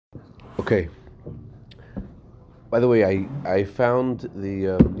Okay. By the way, I found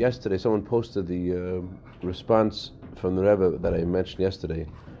the yesterday someone posted the response from the Rebbe that I mentioned yesterday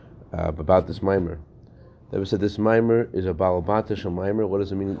about this mimer. The Rebbe said this mimer is a balabatish mimer. What does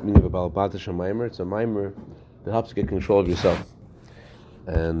the meaning of a balabatish mimer? It's a mimer that helps you get control of yourself.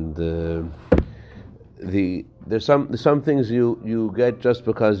 And there's some things you get just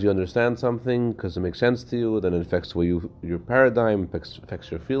because you understand something, because it makes sense to you. Then it affects the way your paradigm affects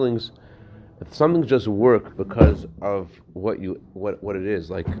your feelings. Some things just work because of what it is.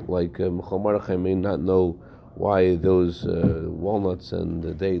 Like Michal Mordechai may not know why those walnuts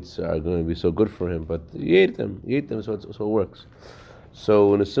and dates are going to be so good for him, but he ate them, so it works.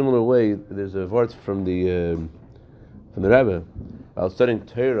 So in a similar way, there's a verse from the Rebbe about studying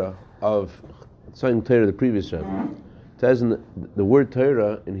Torah, the previous Rebbe. It says the word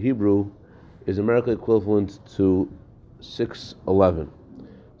Torah in Hebrew is numerically equivalent to 611.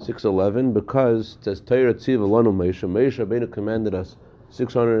 611 because it says Torah Tziv Alanu Moshe. Moshe Rabbeinu commanded us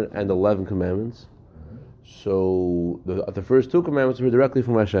 611 commandments. So the first two commandments were directly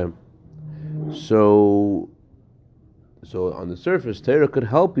from Hashem. So on the surface, Torah could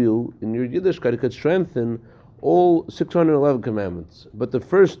help you in your Yiddishkeit. It could strengthen all 611 commandments. But the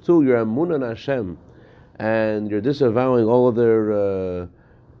first two, your Amunah on Hashem, and you're disavowing all other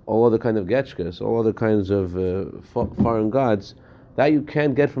kind of getchkas, all other kinds of foreign gods, that you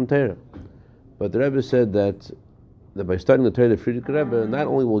can't get from Torah. But the Rebbe said that by studying the Torah, the Friedrich Rebbe not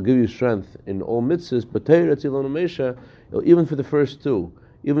only will give you strength in all mitzvahs, but Torah Tzilon Mesha, even for the first two,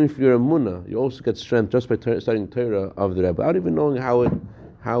 even if you're a Munah, you also get strength just by studying Torah of the Rebbe, without even knowing how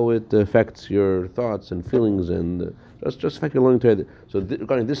it affects your thoughts and feelings, and just affect your learning Torah. So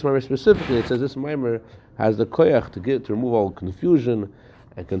regarding this mimer specifically, it says this mimer has the koyach to remove all confusion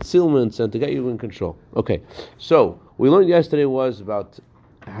and concealments and to get you in control. Okay, so we learned yesterday was about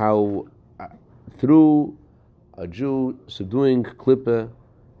how through a Jew subduing klippah,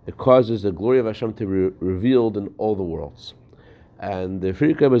 it causes the glory of Hashem to be revealed in all the worlds. And the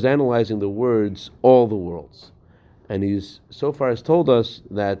Friedrich Rebbe is analyzing the words "all the worlds," and he's so far has told us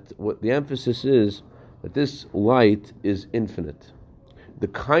that what the emphasis is that this light is infinite. The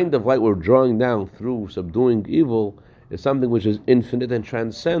kind of light we're drawing down through subduing evil is something which is infinite and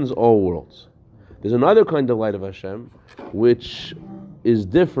transcends all worlds. There's another kind of light of Hashem which is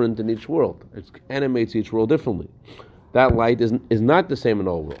different in each world. It animates each world differently. That light is not the same in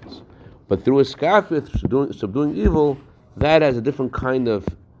all worlds. But through a skafith, subduing evil, that has a different kind of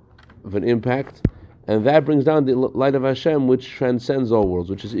an impact, and that brings down the light of Hashem which transcends all worlds,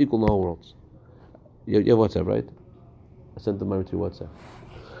 which is equal in all worlds. You have WhatsApp, right? I sent the mimer to your WhatsApp.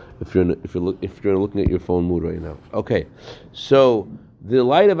 If you're looking at your phone mood right now. Okay, so the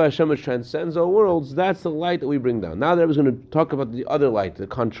light of Hashem which transcends all worlds, that's the light that we bring down. Now that I was going to talk about the other light, to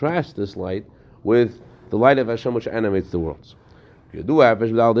contrast this light with the light of Hashem which animates the worlds.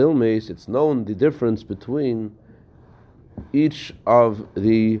 It's known the difference between each of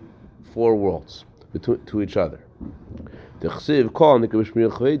the four worlds to each other. It says in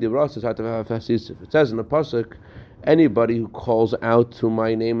the pasuk, anybody who calls out to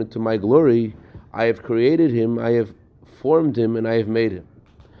my name and to my glory, I have created him, I have formed him, and I have made him.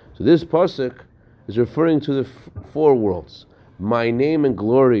 So this pasuk is referring to the four worlds. My name and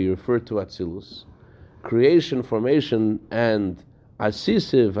glory refer to Atzilus. Creation, formation, and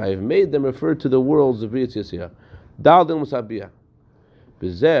Asisiv, I have made them, refer to the worlds of B'riyat Yasiyah. Dal Din Musabiyah.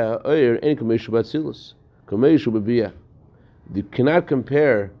 B'zeh Oyer En Kameshu B'Atzilus. Kameshu B'Biyah. You cannot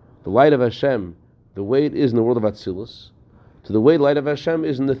compare the light of Hashem, the way it is in the world of Atzilus, to the way the light of Hashem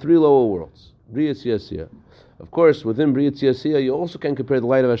is in the three lower worlds, B'riyat Yasiyah. Of course, within B'riyat Yasiyah, you also can compare the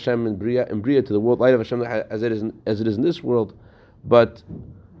light of Hashem in B'riyah to the world light of Hashem as it is in this world. But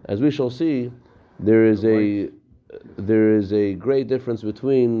as we shall see, there is a great difference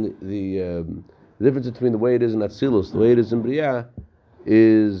between the way it is in Atzilus, the way it is in B'riyah,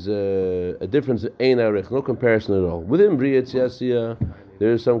 is a difference of ein arich, no comparison at all. Within B'riyat Yasiyah,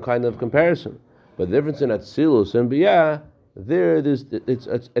 there is some kind of comparison, but the difference in Atzilus and B'riyah,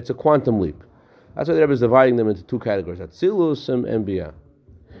 it's a quantum leap. That's why the Rebbe is dividing them into two categories: Atzilus and B'riyah.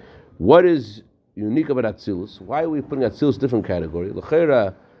 What is unique about Atzilus? Why are we putting Atzilus in a different category?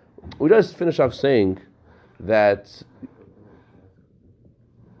 L'cheira, we just finished off saying that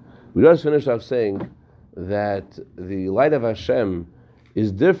the light of Hashem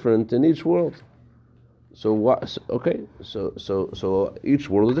is different in each world. So what? Okay, so each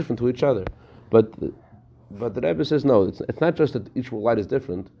world is different to each other, but the Rebbe says no. It's not just that each light is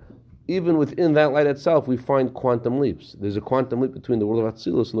different. Even within that light itself, we find quantum leaps. There's a quantum leap between the world of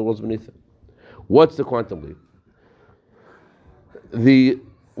Atzilus and the worlds beneath it. What's the quantum leap?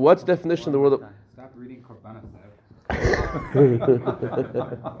 What's the definition of the world of... Stop reading Korban.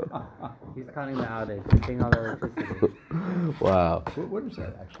 He's counting the outage. He's seeing all the electricity. Wow. What is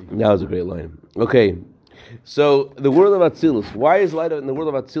that actually? That was a great line. Okay. So, the world of Atzilus. Why is light in the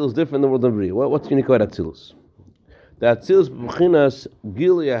world of Atzilus different than the world of Bria? What's unique about Atzilus? The Atzilus b'chinas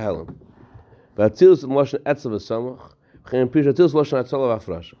gili ahelim. The Atzilus in Lashon etzav v'samach. V'chein pish Atzilus Lashon atzala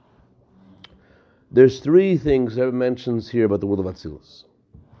v'afrasha. There's three things that mentions here about the world of Atzilus.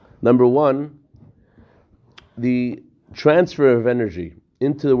 Number one, the transfer of energy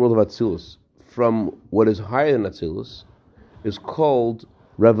into the world of Atzilus from what is higher than Atzilus is called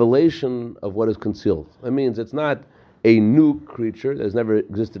revelation of what is concealed. That means it's not a new creature that has never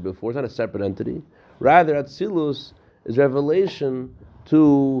existed before. It's not a separate entity. Rather, Atzilus is revelation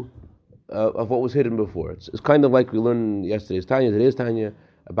to of what was hidden before. It's kind of like we learned today's Tanya,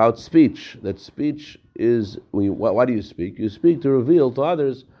 about speech. That speech is, why do you speak? You speak to reveal to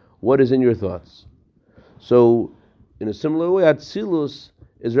others what is in your thoughts. So, in a similar way, Atzilus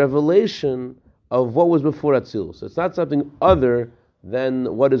is revelation of what was before Atzilus. It's not something other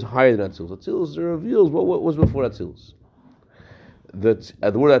than what is higher than Atzilus. Atzilus reveals what was before Atzilus. The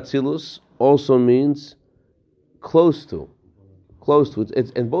word Atzilus also means close to. Close to.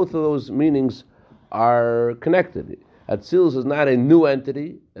 And both of those meanings are connected. Atzilus is not a new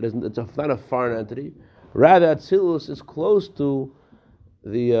entity. It's not a foreign entity. Rather, Atzilus is close to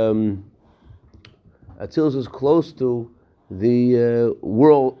the Atzilus is close to the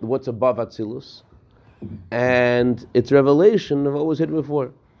world, what's above Atzilus, and it's revelation of what was hidden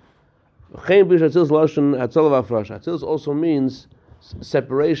before. Atzilus also means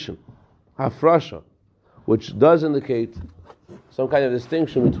separation, hafrasha, which does indicate some kind of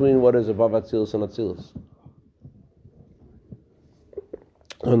distinction between what is above Atzilus and Atzilus.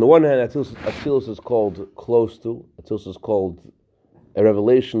 On the one hand, Atzilus is called close to. Atzilus is called a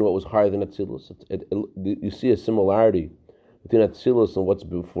revelation of what was higher than Atzilus. You see a similarity between Atzilus and what's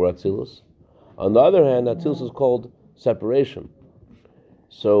before Atzilus. On the other hand, Atzilus is called separation.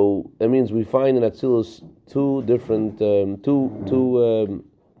 So that means we find in Atzilus two different,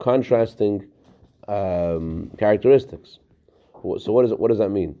 contrasting characteristics. So what does that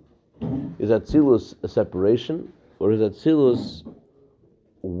mean? Is Atzilus a separation, or is Atzilus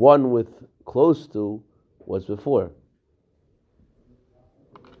one with close to what's before?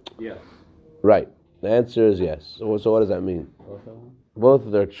 Yes. Right. The answer is yes. So what does that mean? Both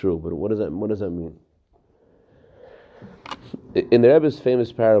of them are true, but what does that mean? In the Rebbe's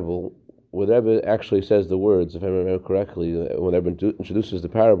famous parable, where the Rebbe actually says the words, if I remember correctly, when the Rebbe introduces the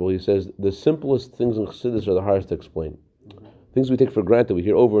parable, he says the simplest things in Chassidus are the hardest to explain. Mm-hmm. Things we take for granted, we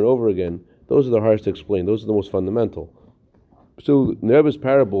hear over and over again, those are the hardest to explain. Those are the most fundamental. So in the Rebbe's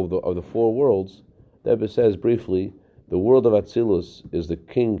parable of the four worlds, the Rebbe says briefly, the world of Atzilus is the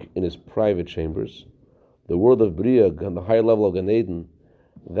king in his private chambers. The world of Bria, on the higher level of Gan Eden,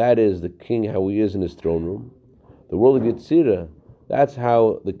 that is the king how he is in his throne room. The world of Yetzirah, that's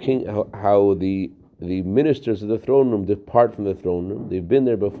how the king, how the ministers of the throne room depart from the throne room. They've been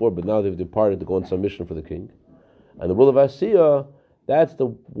there before, but now they've departed to go on some mission for the king. And the world of Asiya, that's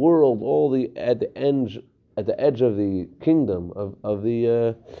the world at the edge of the kingdom of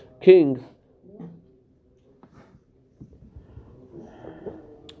the king.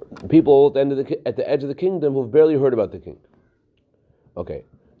 People at the edge of the kingdom who've barely heard about the king. Okay,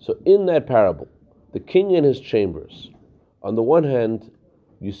 so in that parable, the king in his chambers, on the one hand,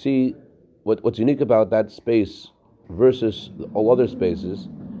 you see what's unique about that space versus all other spaces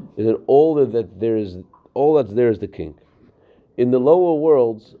is that all that's there is the king. In the lower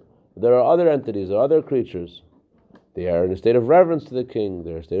worlds, there are other entities, there are other creatures. They are in a state of reverence to the king,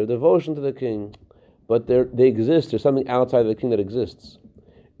 they're in a state of devotion to the king, but they exist. There's something outside of the king that exists.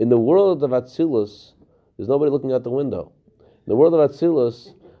 In the world of Atzilus, there's nobody looking out the window. In the world of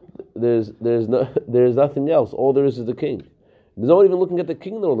Atzilus, there's nothing else. All there is the king. There's no one even looking at the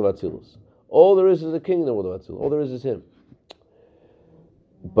king in the world of Atzilus. All there is the king in the world of Atzilus. All there is him.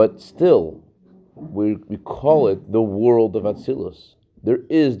 But still, we call it the world of Atzilus. There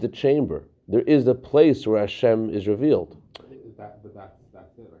is the chamber. There is the place where Hashem is revealed. But that's it right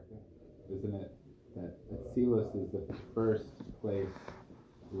there. Isn't it that Atzilus is the first place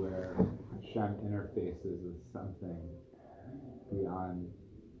where Hashem interfaces with something beyond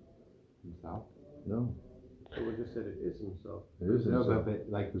himself? No. So we just said it is himself. It is himself. But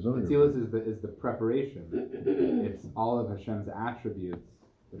like Atzilus is the preparation. It's all of Hashem's attributes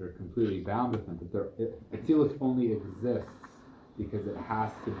that are completely bound with him. But Atzilus only exists because it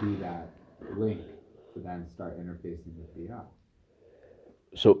has to be that link to then start interfacing with Biyah.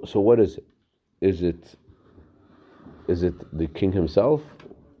 So what is it? Is it the king himself,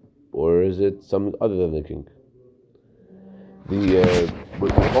 or is it something other than the king? We're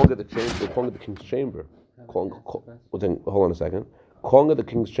calling it the chamber. We're calling it the king's chamber. Hold on a second. Calling it the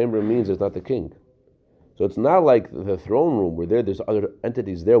king's chamber means it's not the king. So it's not like the throne room where there's other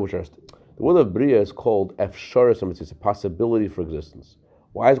entities there which are. The world of Bria is called Efsharis, it's a possibility for existence.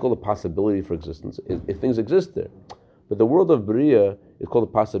 Why is it called a possibility for existence? If things exist there. But the world of Bria is called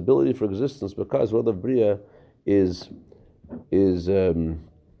a possibility for existence because the world of Bria is in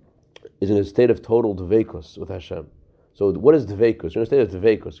a state of total dveikus with Hashem. So what is dveikus? You're in a state of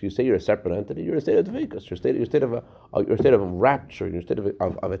dveikus. You say you're a separate entity. You're in a state of dveikus. You're in a state of rapture. You're in a state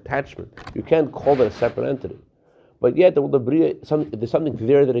of attachment. You can't call that a separate entity. But yet the world of Bria, there's something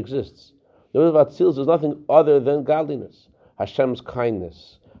there that exists. The world of Atzilus is nothing other than godliness, Hashem's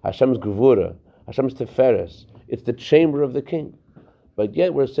kindness, Hashem's gevura, Hashem's teferes. It's the chamber of the king. But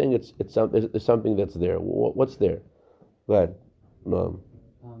yet we're saying there's something that's there. What's there? Go ahead. No.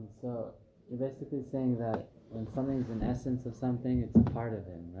 So you're basically saying that when something's an essence of something, it's a part of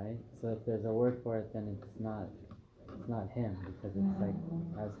him, right? So if there's a word for it, then it's not him because it's like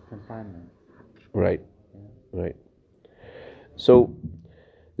has confinement. Right. Yeah. Right. So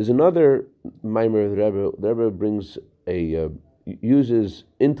there's another mimer of the Rebbe. The Rebbe brings uses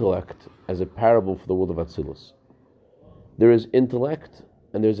intellect as a parable for the world of Atzilus. There is intellect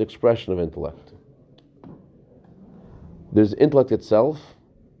and there's expression of intellect. There's intellect itself,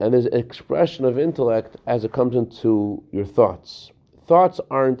 and there's expression of intellect as it comes into your thoughts. Thoughts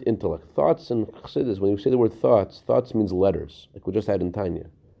aren't intellect. Thoughts in Chassidus, when you say the word thoughts means letters, like we just had in Tanya.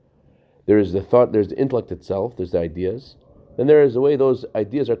 There is the thought, there's the intellect itself, there's the ideas. Then there is the way those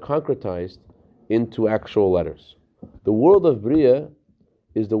ideas are concretized into actual letters. The world of Bria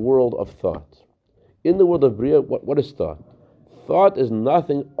is the world of thought. In the world of Bria, what is thought? Thought is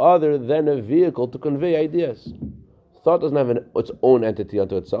nothing other than a vehicle to convey ideas. Thought doesn't have its own entity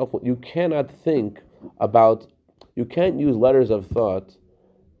unto itself. You cannot you can't use letters of thought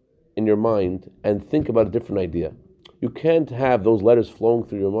in your mind and think about a different idea. You can't have those letters flowing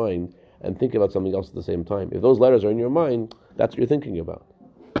through your mind and think about something else at the same time. If those letters are in your mind, that's what you're thinking about.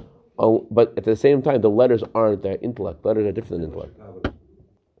 But at the same time, the letters aren't their intellect. Letters are different than intellect.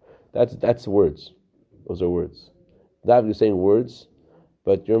 That's words. Those are words. You're saying words,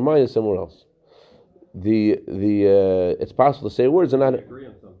 but your mind is somewhere else. It's possible to say words and not. Agree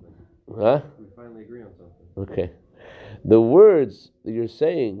on something. Huh? We finally agree on something. Okay. The words that you're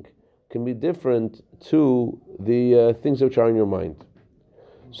saying can be different to the things which are in your mind.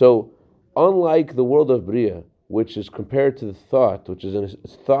 So, unlike the world of Bria, which is compared to the thought,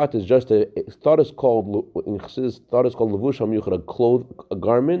 thought is called in Chassidus, thought is called levush hamiyuchad, a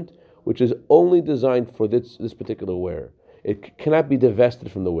garment which is only designed for this particular wearer. It cannot be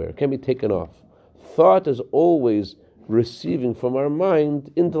divested from the wearer. It can't be taken off. Thought is always receiving from our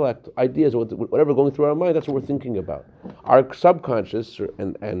mind intellect, ideas, whatever going through our mind, that's what we're thinking about. Our subconscious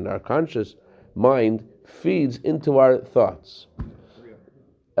and our conscious mind feeds into our thoughts.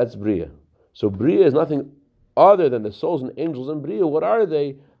 That's Bria. So Bria is nothing other than the souls and angels in Bria. What are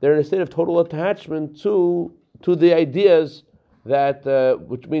they? They're in a state of total attachment to the ideas that,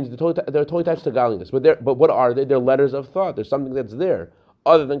 which means they're totally attached to godliness. But what are they? They're letters of thought. There's something that's there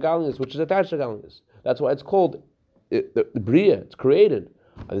other than godliness, which is attached to godliness. That's why it's called the Bria. It's created.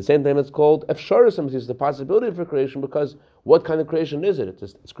 At the same time, it's called Efsharis. It's the possibility for creation, because what kind of creation is it?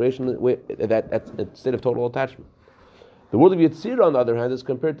 It's creation that's a state of total attachment. The world of Yetzirah, on the other hand, is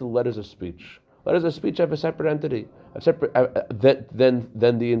compared to letters of speech. Letters of speech have a separate entity, than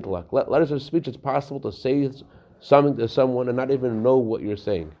the intellect. Letters of speech, it's possible to say something to someone and not even know what you're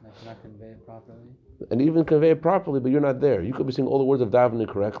saying. Like not convey it properly? And even convey it properly, but you're not there. You could be saying all the words of davening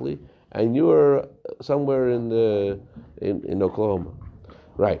correctly, and you're somewhere in Oklahoma.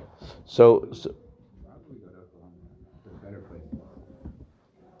 Right. So Why would we go to Oklahoma? It's a better place.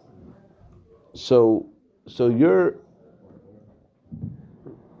 So you're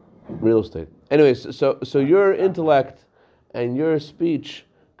real estate. Anyways, so your intellect and your speech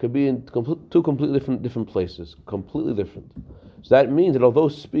could be in two completely different places, completely different. So that means that although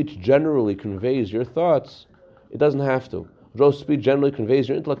speech generally conveys your thoughts, it doesn't have to. Although speech generally conveys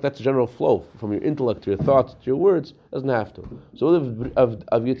your intellect, that's a general flow from your intellect to your thoughts to your words. It doesn't have to. So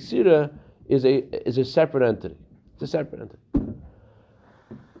of Yetzirah is a separate entity. It's a separate entity.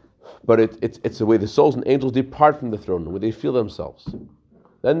 But it's the way the souls and angels depart from the throne, where they feel themselves.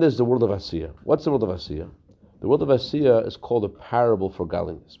 Then there's the world of Asiya. What's the world of Asiya? The world of Asiya is called a parable for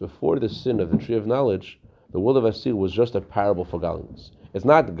godliness. Before the sin of the tree of knowledge, the world of Asiya was just a parable for godliness. It's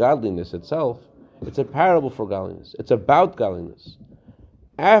not godliness itself, it's a parable for godliness. It's about godliness.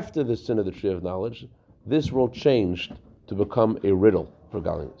 After the sin of the tree of knowledge, this world changed to become a riddle for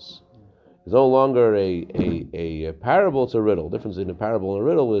godliness. It's no longer a parable, it's a riddle. The difference in a parable and a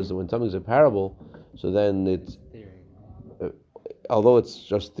riddle is that when something's a parable, so then it's, although it's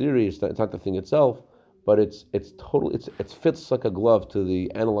just theory, it's not the thing itself, but it fits like a glove to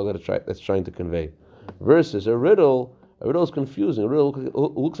the analog that's trying to convey. Versus a riddle is confusing. A riddle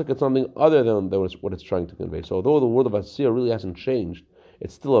looks like it's something other than what it's trying to convey. So although the world of Asiya really hasn't changed,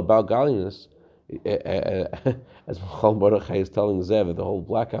 it's still about godliness. As Michal Baruch is telling Zev, the whole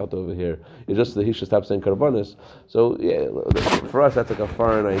blackout over here is just that he should stop saying karbanis. So yeah, for us that's like a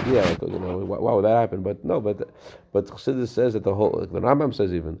foreign idea. Like, why would that happen? But no, but Chassidus says that the Rambam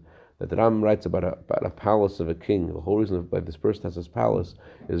says even that the Rambam writes about a palace of a king. The whole reason why this person has this palace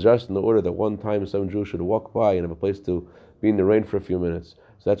is just in the order that one time some Jew should walk by and have a place to be in the rain for a few minutes.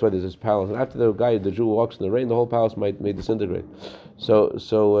 So that's why there's this palace. And after the Jew walks in the rain, the whole palace may disintegrate. So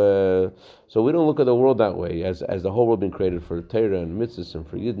we don't look at the world that way, as the whole world being created for Torah and mitzvahs and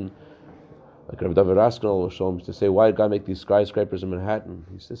for Yidden. Like Rabbi David Raskin used to say, why did God make these skyscrapers in Manhattan?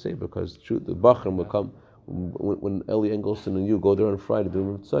 He used to say, because the Bachram will come, when Eli Engelson and you go there on Friday to do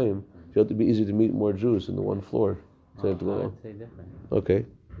Mitzvahim, it'll be easy to meet more Jews in the one floor. So you have to go on. Say different. Okay.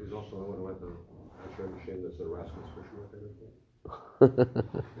 There's also one went to Hashem Hashem that's a Rascal's fishing with everything.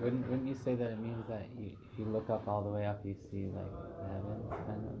 Wouldn't you say that it means that if you look up all the way up, you see like the heavens,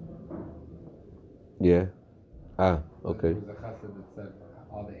 kind of? Yeah. Okay. There was a chassid that said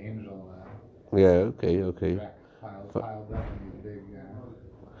all the angel Yeah. Okay. piled up in these big.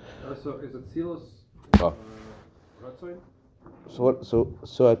 So is it Silas? Oh. Ratzoin?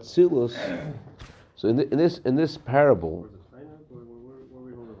 So Atzilus. So in this parable. Or is it finite? Where are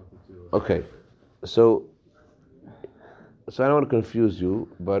we holding up to? Okay. So I don't want to confuse you,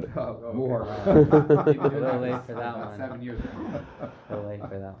 but More. A little late for that one. 7 years ago. A little late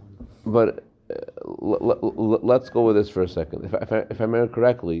for that one. but let's go with this for a second. If I remember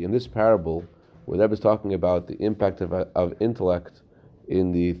correctly, in this parable, where Rebbe is talking about the impact of intellect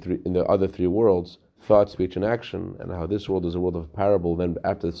in the other three worlds, thought, speech, and action, and how this world is a world of parable, then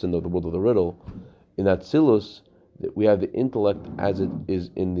after the sin of the world of the riddle, in Atzilus, we have the intellect as it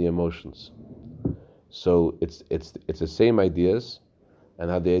is in the emotions. So it's the same ideas, and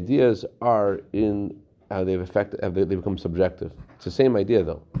how the ideas are in how they become subjective. It's the same idea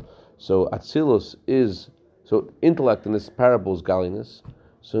though. So Atzilus so intellect in this parable is godliness.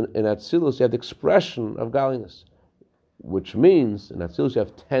 So in Atzilus you have the expression of godliness, which means in Atzilus you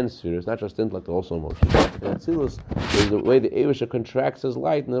have 10 spheres, not just intellect, also emotion. In Atzilus is the way the Eivusha contracts his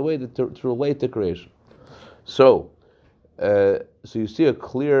light in the way to relate to creation. So you see a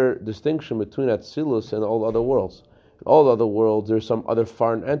clear distinction between Atzilus and all the other worlds. In all the other worlds, there's some other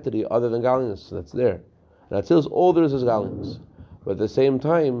foreign entity other than godliness that's there. In Atzilus, all there is godliness. But at the same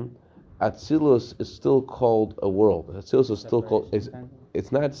time, Atzilus is still called a world. Atzilus is still called.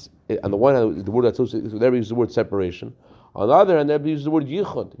 It's not. On the one hand, the word Atzilus, there we use the word separation. On the other hand, there we use the word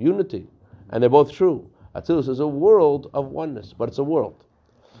yichud, unity, and they're both true. Atzilus is a world of oneness, but it's a world.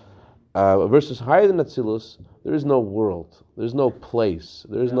 Versus higher than Atzilus, there is no world, there is no place,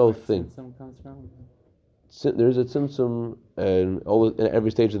 there is no thing. Tzimtzum comes from? There is a tzimtzum in every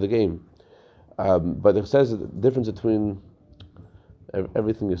stage of the game. But it says the difference between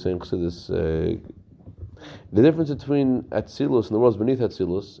everything you're saying. So the difference between Atzilus and the worlds beneath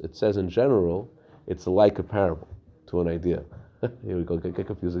Atzilus, it says in general, it's like a parable to an idea. Here we go, get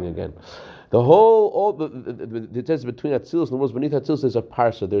confusing again. It says between Atzilus and the worlds beneath Atzilus, there's a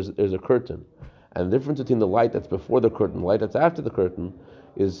parsa, there's a curtain. And the difference between the light that's before the curtain and the light that's after the curtain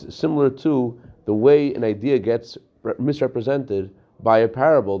is similar to the way an idea gets misrepresented by a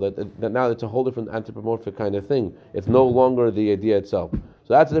parable, that now it's a whole different anthropomorphic kind of thing. It's no longer the idea itself. So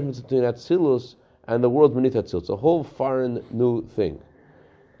that's the difference between Atzilus and the world beneath Atzilus. It's a whole foreign new thing.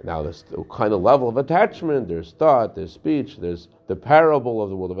 Now there's the kind of level of attachment, there's thought, there's speech, there's the parable of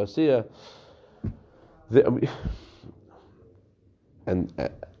the world of Asiya.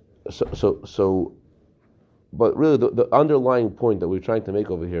 But really the underlying point that we're trying to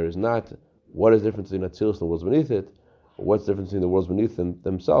make over here is not what is the difference between Atzilus and the worlds beneath it, or what's the difference between the worlds beneath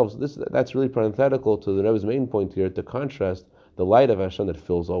themselves. That's really parenthetical to the Rebbe's main point here, to contrast the light of Hashem that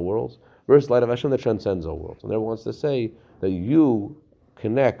fills all worlds versus the light of Hashem that transcends all worlds. And the Rebbe wants to say that you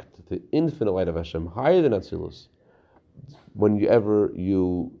connect the infinite light of Hashem higher than Atzilus whenever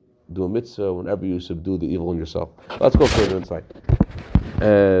you do a mitzvah, whenever you subdue the evil in yourself. Let's go further inside.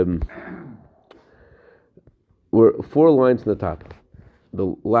 We're 4 lines in the top.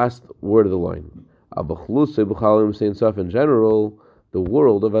 The last word of the line. In general, the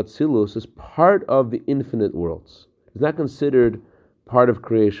world of Atzilus is part of the infinite worlds. It's not considered part of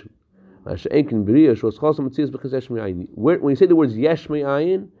creation. When you say the words yesh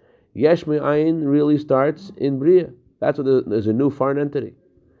me'ayin, yesh me'ayin really starts in Bria. That's what there's a new foreign entity.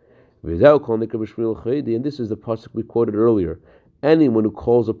 And this is the pasuk we quoted earlier. Anyone who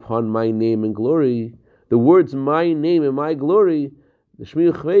calls upon my name and glory, the words my name and my glory, the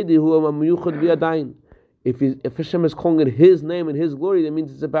Shmir Chvedi hu miyuchad v'yadayin. If Hashem is calling it His name and His glory, that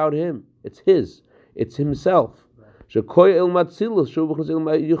means it's about Him. It's His. It's Himself. That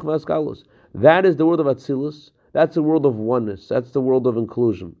is the world of Atzilus. That's the world of oneness. That's the world of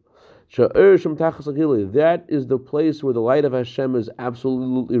inclusion. That is the place where the light of Hashem is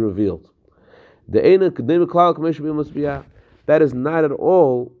absolutely revealed. That is not at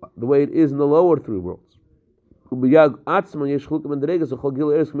all the way it is in the lower three worlds. Within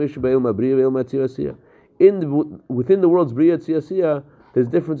the worlds Bria Tziyasiyah, there's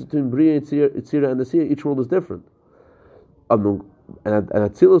difference between Bria, Yitzira, and the Siyah. Each world is different. And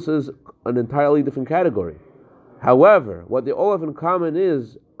Atzilus is an entirely different category. However, what they all have in common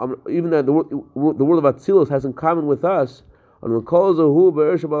is, even that the world of Atzilus has in common with us,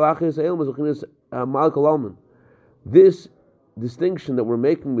 this distinction that we're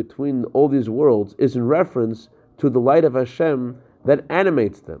making between all these worlds is in reference to the light of Hashem that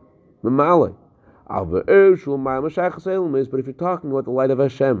animates them. But if you're talking about the light of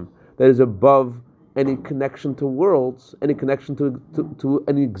Hashem that is above any connection to worlds, any connection to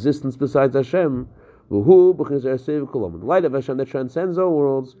any existence besides Hashem, the light of Hashem that transcends all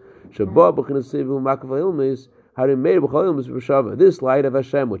worlds, this light of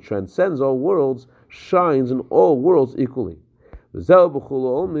Hashem which transcends all worlds shines in all worlds equally. And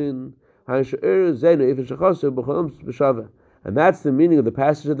that's the meaning of the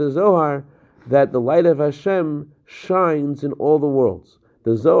passage of the Zohar, that the light of Hashem shines in all the worlds.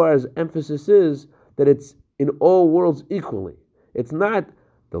 The Zohar's emphasis is that it's in all worlds equally. It's not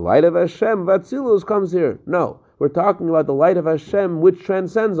the light of Hashem, Vatzilus comes here. No, we're talking about the light of Hashem which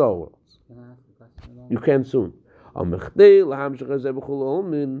transcends all worlds. You can soon.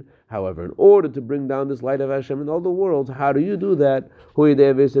 However, in order to bring down this light of Hashem in all the worlds, how do you do that?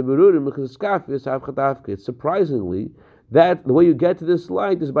 It's surprisingly that the way you get to this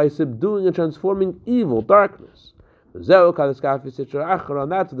light is by subduing and transforming evil, darkness. And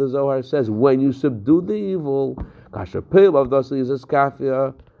that's what the Zohar says. When you subdue the evil,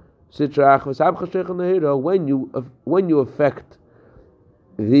 when you affect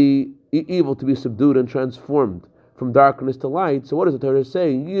the evil to be subdued and transformed from darkness to light. So what does the Torah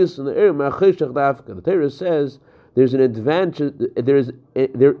say? The Torah says there's an advantage. There is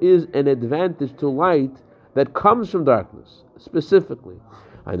an advantage to light that comes from darkness, specifically.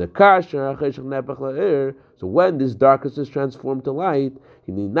 So when this darkness is transformed to light,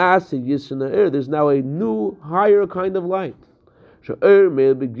 there's now a new, higher kind of light. The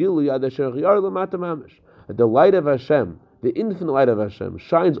light of Hashem, the infinite light of Hashem,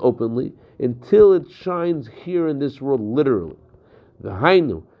 shines openly until it shines here in this world, literally.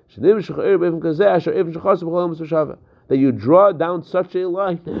 That you draw down such a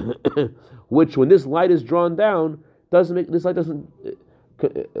light, which when this light is drawn down, this light doesn't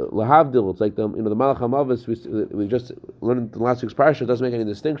lahavdil. It's like the Malach HaMavis we just learned in the last week's parsha. It doesn't make any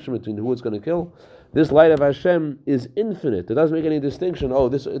distinction between who it's going to kill. This light of Hashem is infinite. It doesn't make any distinction.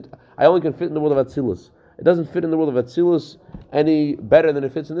 I only can fit in the world of Atzilus. It doesn't fit in the world of Atzilus any better than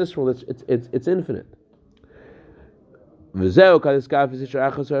it fits in this world. It's infinite. So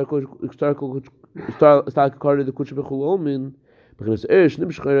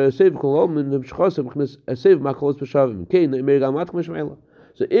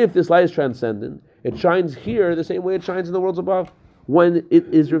if this light is transcendent, it shines here the same way it shines in the worlds above when it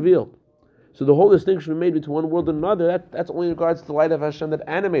is revealed. So the whole distinction made between one world and another, that's only in regards to the light of Hashem that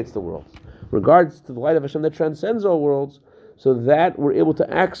animates the worlds. In regards to the light of Hashem that transcends all worlds, so that we're able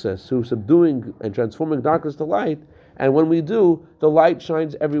to access through subduing and transforming darkness to light. And when we do, the light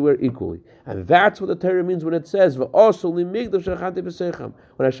shines everywhere equally. And that's what the Torah means when it says, when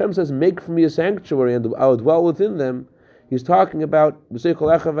Hashem says, make for me a sanctuary and I will dwell within them, He's talking about He's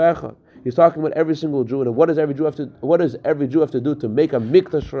talking about every single Jew. And what does every Jew have to do to make a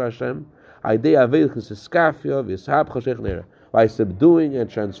mikdash for Hashem? By subduing and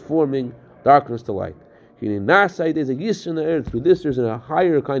transforming darkness to light. Through this there's a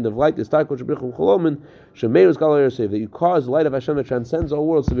higher kind of light, that you cause the light of Hashem that transcends all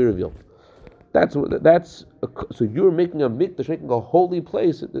worlds to be revealed. So you're making a mikdash, making a holy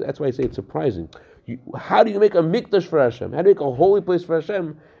place. That's why I say it's surprising. How do you make a mikdash for Hashem? How do you make a holy place for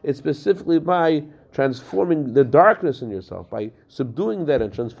Hashem? It's specifically by transforming the darkness in yourself, by subduing that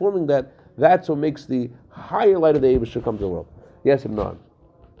and transforming that. That's what makes the higher light of the Eibush come to the world. Yes, Ibn.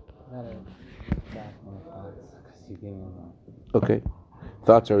 Gotta back my thoughts because you gave me one. Okay.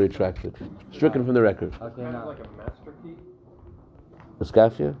 Thoughts are retracted. Stricken from the record. Okay, Kind of now. like a master key?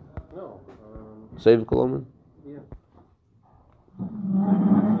 Iskafia? No. Save Koloman? Yeah.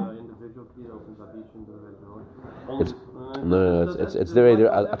 Individual key that opens up each individual. It's, no, it's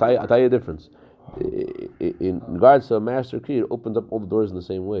there. I'll tell you the difference. In regards to a master key, it opens up all the doors in the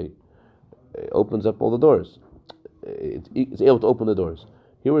same way. It opens up all the doors. It's able to open the doors.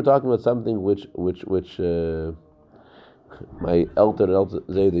 Here we're talking about something which my elder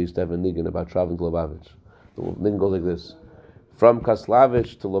Zayda used to have a niggin about traveling to Lubavitch. The niggin goes like this: from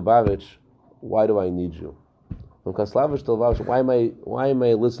Kaslavich to Lubavitch, why do I need you? From Kaslavich to Lubavitch, why am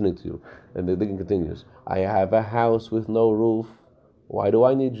I listening to you? And the niggin continues: I have a house with no roof. Why do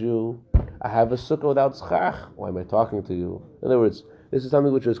I need you? I have a sukkah without schach. Why am I talking to you? In other words, this is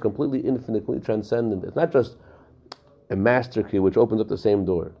something which is completely infinitely transcendent. It's not just a master key which opens up the same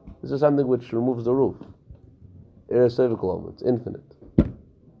door. This is something which removes the roof. It's infinite. What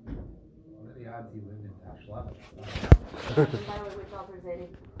are the odds he lived in Tashlavich?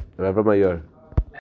 Rabbi Mayor.